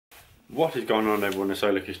What is going on everyone, it's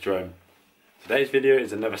Lucas Drone. Today's video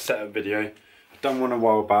is another setup video. I've done one a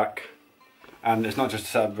while back and it's not just a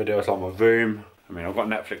setup video, it's like my room. I mean, I've got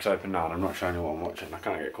Netflix open now and I'm not showing you what I'm watching. I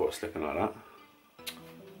can't get caught slipping like that.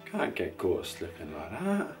 Can't get caught slipping like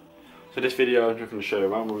that. So this video I'm just going to show you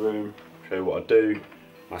around my room, show you what I do,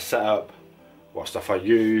 my setup, what stuff I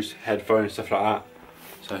use, headphones, stuff like that.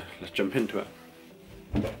 So let's jump into it.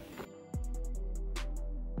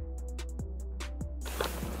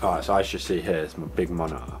 Alright, so as you see here is my big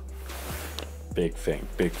monitor. Big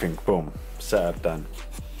thing, boom. Setup done.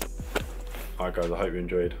 Alright guys, I hope you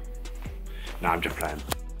enjoyed. Nah, I'm just playing.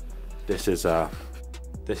 This is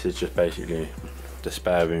just basically the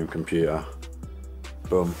spare room computer.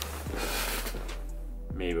 Boom.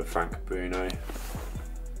 Me with Frank Bruno.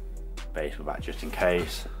 Baseball bat just in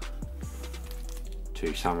case.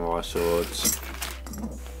 2 samurai swords.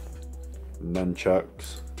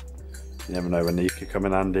 Nunchucks. You never know when these could come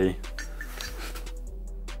in handy.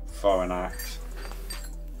 Throwing axe.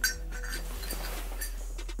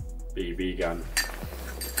 BB gun.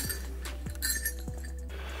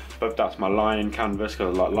 But that's my lion canvas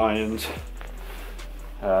because I like lions.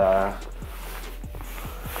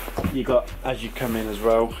 You got, as you come in as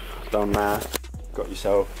well, down there, got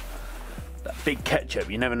yourself that big ketchup.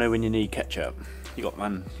 You never know when you need ketchup. You got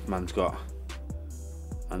man's got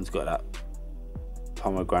that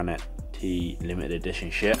pomegranate tea limited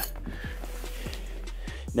edition shit.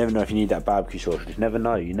 Never know if you need that barbecue sauce. You just never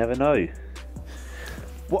know. You never know.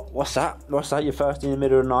 What's that? What's that? You're thirsty in the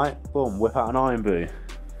middle of the night. Boom! Whip out an Iron Brew.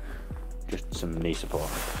 Just some knee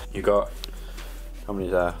support. You got how many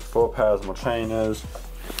there? 4 pairs of my trainers.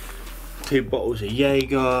 2 bottles of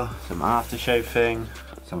Jaeger. Some aftershave thing.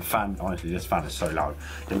 Some fan. Honestly, this fan is so loud.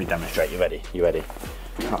 Let me demonstrate. You ready? You ready?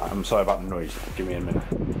 I'm sorry about the noise. Give me a minute.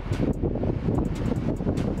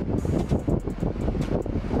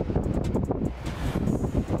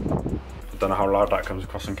 Don't know how loud that comes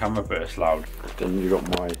across on camera, but it's loud. Then you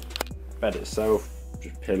got my bed itself,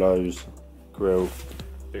 just pillows, grill,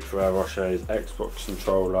 big Ferrero Rochers, Xbox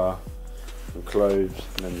controller, some clothes,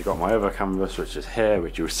 and then you got my other canvas, which is here,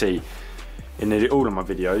 which you'll see in nearly all of my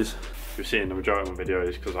videos. You'll see in the majority of my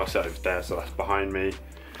videos because I set it there, so that's behind me.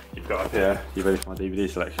 You've got up here, you ready for my DVD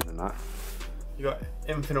selection and that. You got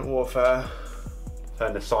Infinite Warfare,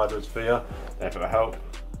 turn this sideways for you, there for the help.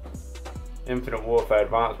 Infinite Warfare,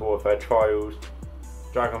 Advanced Warfare, Trials,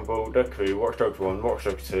 Dragon Ball, The Crew, Watch Dogs 1, Watch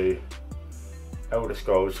Dogs 2, Elder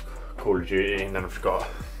Scrolls, Call of Duty, and then I've got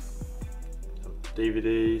some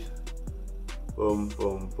DVDs. Boom,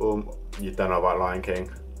 boom, boom. You don't know about Lion King.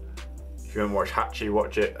 If you haven't watched Hachi,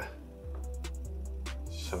 watch it.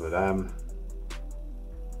 Some of them.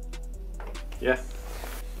 Yeah.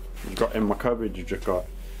 You've got in my cupboard, you've just got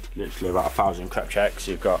literally about 1,000 crep checks.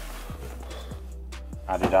 You've got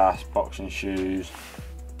Adidas boxing shoes,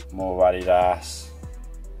 more Adidas,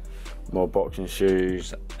 more boxing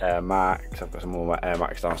shoes, Air Max. I've got some more Air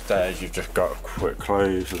Max downstairs. You've just got quick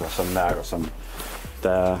clothes. I've got some there, I've got some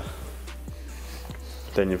there.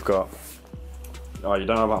 Then you've got, oh, you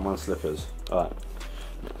don't know about my slippers. Alright.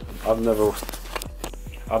 I've never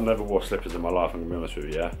wore slippers in my life, I'm gonna be honest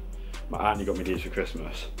with you, yeah? My auntie got me these for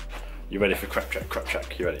Christmas. You ready for crep check? Crep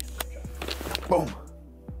check, you ready? Boom!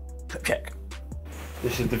 Crep check.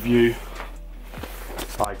 This is the view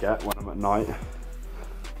I get when I'm at night,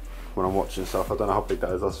 when I'm watching stuff. I don't know how big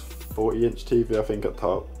that is. That's 40-inch TV, I think, at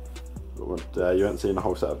top. But you haven't seen the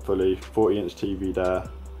whole setup fully. 40-inch TV there.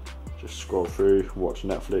 Just scroll through, watch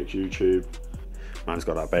Netflix, YouTube. Man's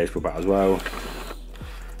got that baseball bat as well.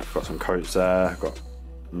 Got some coats there. Got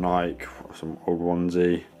Nike, some old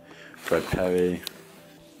onesie. Fred Perry.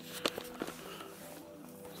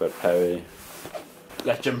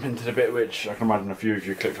 Let's jump into the bit which I can imagine a few of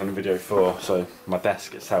you clicked on the video for. So my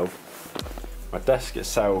desk itself. My desk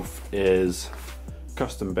itself is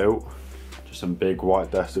custom built. Just some big white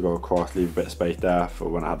desks to go across, leave a bit of space there for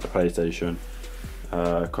when I had the PlayStation.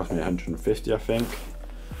 It cost me 150, I think.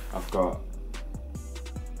 I've got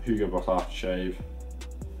Hugo Boss aftershave.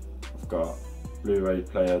 I've got Blu-ray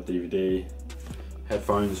player, DVD,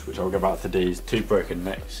 headphones, which I'll go back to these. 2 broken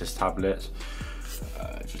Nexus tablets.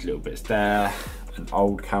 Just little bits there. An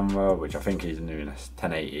old camera, which I think is a new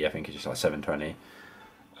 1080, I think it's just like 720.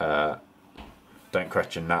 Don't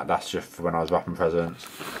question that, that's just for when I was wrapping presents.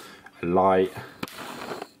 A light.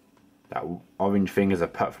 That orange thing is a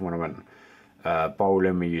putt from when I went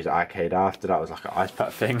bowling. We used arcade after, that was like an ice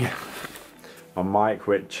putt thing. My mic,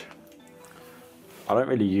 which I don't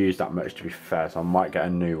really use that much to be fair, so I might get a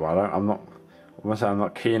new one. I'm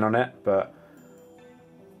not keen on it, but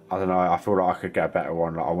I don't know, I feel like I could get a better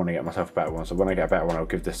one. Like, I want to get myself a better one, so when I get a better one I'll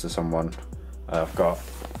give this to someone I've got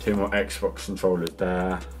 2 more Xbox controllers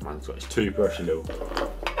there. Man's got his toothbrush, a little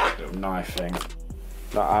knife thing.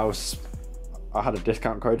 I had a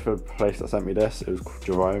discount code for the place that sent me this. It was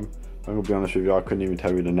Jerome. I'm gonna be honest with you, I couldn't even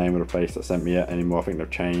tell you the name of the place that sent me it anymore. I think they've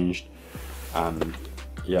changed. And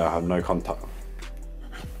yeah, I have no contact.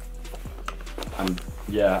 And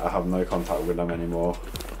yeah, I have no contact with them anymore.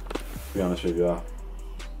 To be honest with you,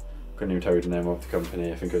 couldn't even tell you the name of the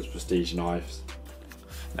company. I think it was Prestige Knives.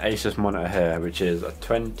 An Asus monitor here, which is a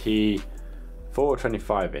 24 or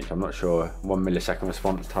 25 inch, I'm not sure, 1 millisecond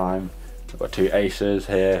response time. I've got 2 Asus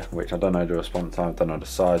here, which I don't know the response time, don't know the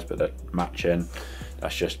size, but they're matching.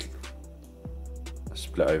 That's just a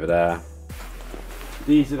split over there.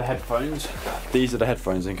 These are the headphones. These are the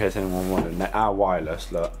headphones in case anyone wondered. They are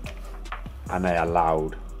wireless, look, and they are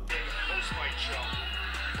loud.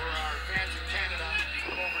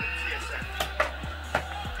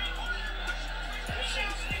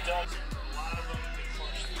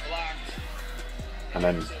 And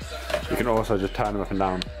then you can also just turn them up and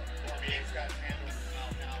down.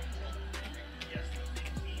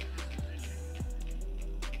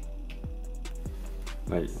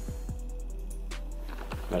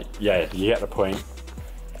 Yeah, you get the point.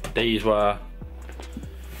 These were, I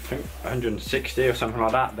think, 160 or something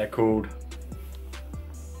like that. They're called.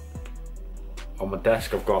 On my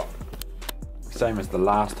desk I've got, same as the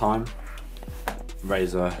last time,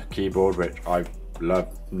 Razer keyboard, which I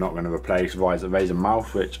love, not going to replace. Razer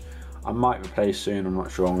mouse, which I might replace soon, I'm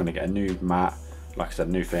not sure. I'm going to get a new mat, like I said,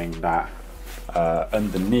 new thing. That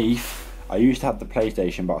underneath, I used to have the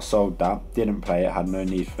PlayStation, but I sold that, didn't play it, had no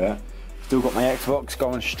need for it. Still got my Xbox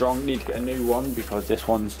going strong, need to get a new one because this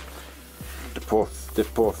one's, this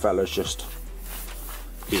poor fella's just,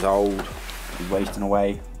 he's old, he's wasting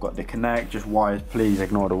away. Got the Kinect, just wires, please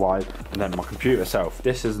ignore the wires. And then my computer itself,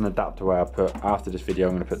 this is an adapter where I put, after this video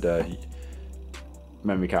I'm going to put the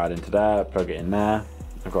memory card into there, plug it in there.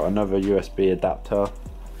 I've got another USB adapter,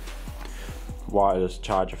 wireless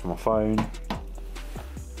charger for my phone,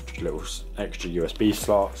 just little extra USB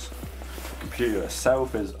slots. The computer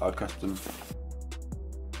itself is a custom.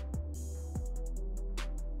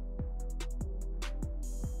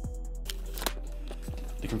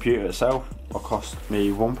 The computer itself will cost me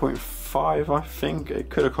 1.5, I think. It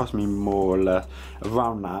could have cost me more or less,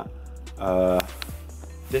 around that.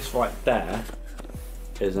 This right there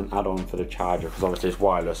is an add-on for the charger, because obviously it's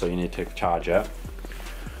wireless, so you need to charge it.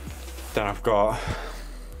 Then I've got,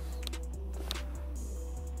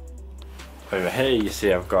 over here you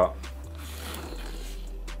see I've got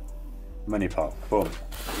money pot, boom.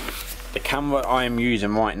 The camera I'm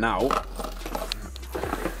using right now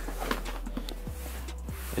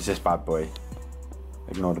is this bad boy,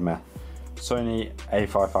 ignore the mess. Sony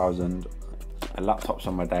A5000, a laptop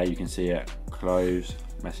somewhere there, you can see it, clothes,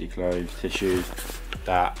 messy clothes, tissues,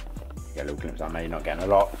 that, you get a little glimpse. I know you're not getting a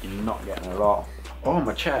lot, you're not getting a lot. Oh,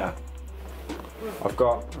 my chair, I've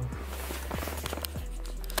got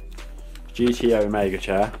GT Omega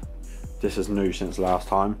chair. This is new since last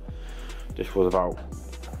time. This was about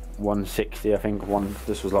 160, I think.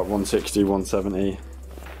 This was like 160, 170.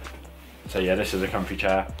 So yeah, this is a comfy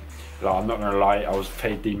chair. Like, I'm not gonna lie, I was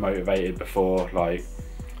paid demotivated before. Like,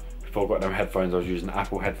 before I got them headphones, I was using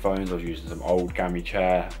Apple headphones. I was using some old gammy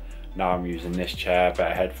chair. Now I'm using this chair,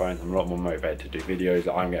 better headphones. I'm a lot more motivated to do videos.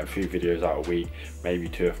 Like, I'm getting 3 videos out a week, maybe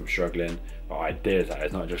 2 if I'm struggling. But ideas, that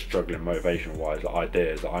it's not just struggling motivation wise, like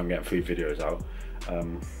ideas, that I'm getting 3 videos out.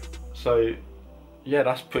 So yeah,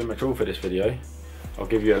 that's pretty much all for this video. I'll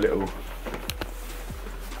give you a little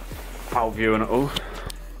out view on it all.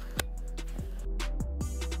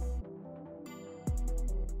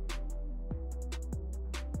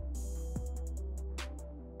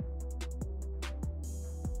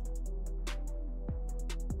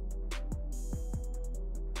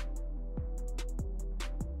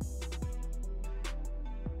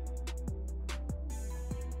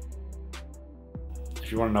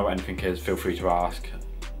 If you want to know what anything is, feel free to ask.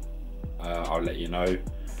 I'll let you know.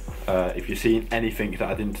 If you've seen anything that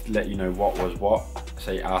I didn't let you know what was what,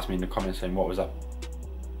 say ask me in the comments saying what was that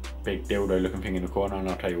big dildo looking thing in the corner, and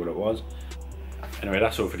I'll tell you what it was. Anyway,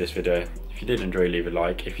 that's all for this video. If you did enjoy, leave a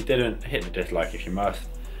like. If you didn't, hit the dislike if you must.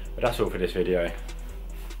 But that's all for this video.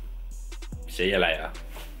 See you later.